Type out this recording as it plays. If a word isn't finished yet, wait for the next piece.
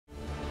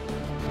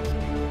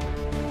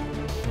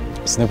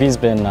Snoopy's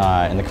been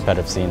in the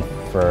competitive scene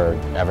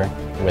forever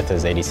with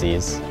his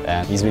ADCs,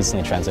 and he's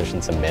recently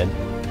transitioned to mid,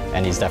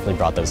 and he's definitely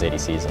brought those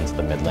ADCs into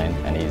the mid lane,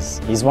 and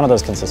he's one of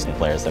those consistent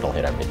players that'll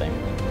hit everything.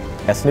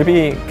 Yeah,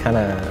 Snoopy kind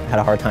of had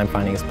a hard time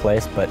finding his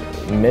place, but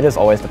mid is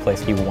always the place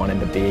he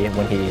wanted to be.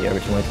 When he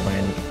originally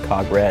joined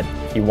COG Red,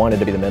 he wanted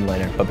to be the mid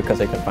laner, but because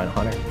they couldn't find a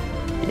hunter,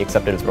 he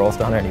accepted his role as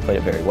the hunter, and he played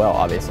it very well,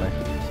 obviously.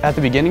 At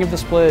the beginning of the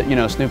split,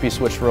 Snoopy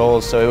switched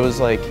roles, so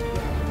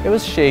it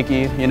was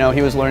shaky.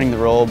 He was learning the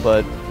role,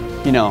 but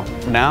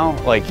now,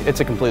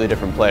 it's a completely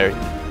different player.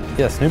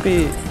 Yeah,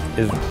 Snoopy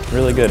is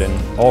really good in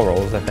all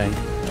roles, I think.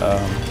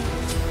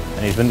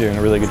 And he's been doing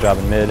a really good job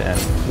in mid, and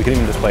we can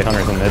even just play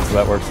hunters in mid, so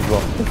that works as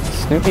well.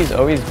 Snoopy's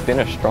always been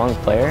a strong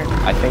player.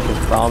 I think his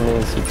problem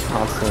is he's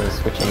constantly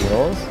switching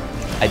roles.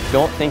 I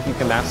don't think you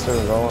can master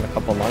a role in a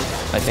couple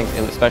months. I think,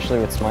 especially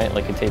with SMITE,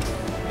 it takes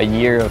a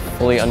year of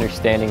fully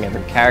understanding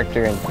every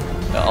character, and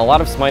a lot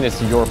of SMITE is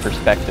your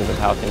perspective of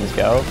how things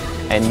go.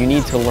 And you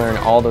need to learn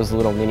all those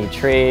little mini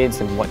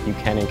trades and what you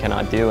can and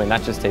cannot do, and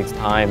that just takes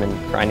time and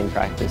grinding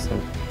practice.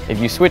 And if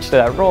you switch to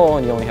that role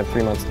and you only have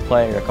 3 months to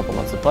play or a couple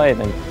months to play,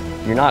 then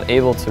you're not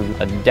able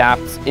to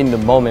adapt in the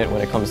moment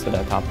when it comes to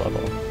that top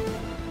level.